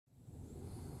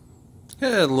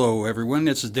Hello everyone,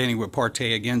 this is Danny with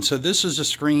ParTay again. So this is a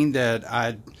screen that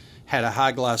I had a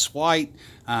high gloss white.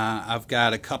 I've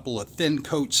got a couple of thin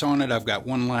coats on it. I've got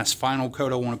one last final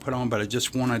coat I want to put on, but I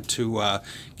just wanted to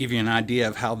give you an idea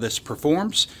of how this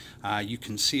performs. You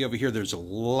can see over here there's a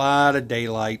lot of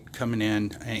daylight coming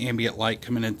in, ambient light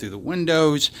coming in through the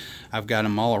windows. I've got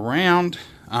them all around.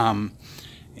 So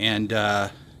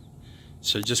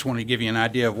just want to give you an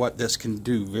idea of what this can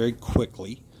do very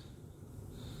quickly.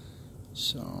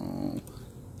 So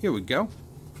here we go.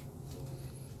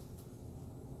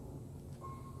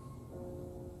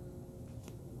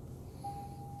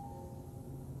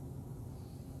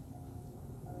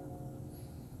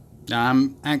 Now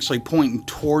I'm actually pointing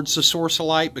towards the source of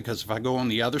light because if I go on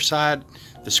the other side,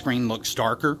 the screen looks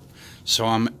darker. So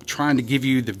I'm trying to give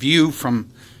you the view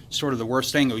from sort of the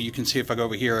worst angle. You can see if I go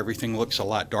over here, everything looks a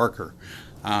lot darker.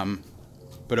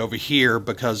 But over here,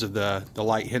 because of the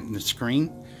light hitting the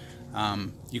screen,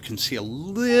 you can see a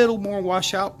little more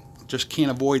washout. Just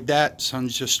can't avoid that.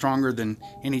 Sun's just stronger than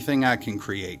anything I can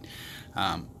create.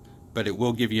 But it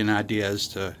will give you an idea as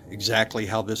to exactly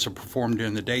how this will perform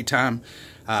during the daytime.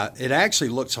 It actually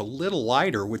looks a little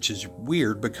lighter, which is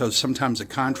weird because sometimes the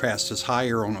contrast is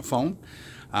higher on a phone.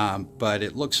 But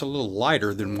it looks a little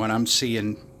lighter than what I'm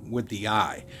seeing with the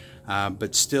eye.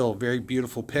 But still, very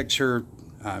beautiful picture.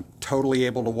 Totally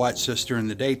able to watch this during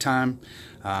the daytime.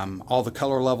 All the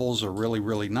color levels are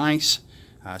really nice.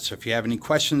 So if you have any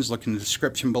questions, look in the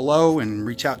description below and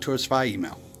reach out to us via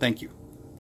email. Thank you.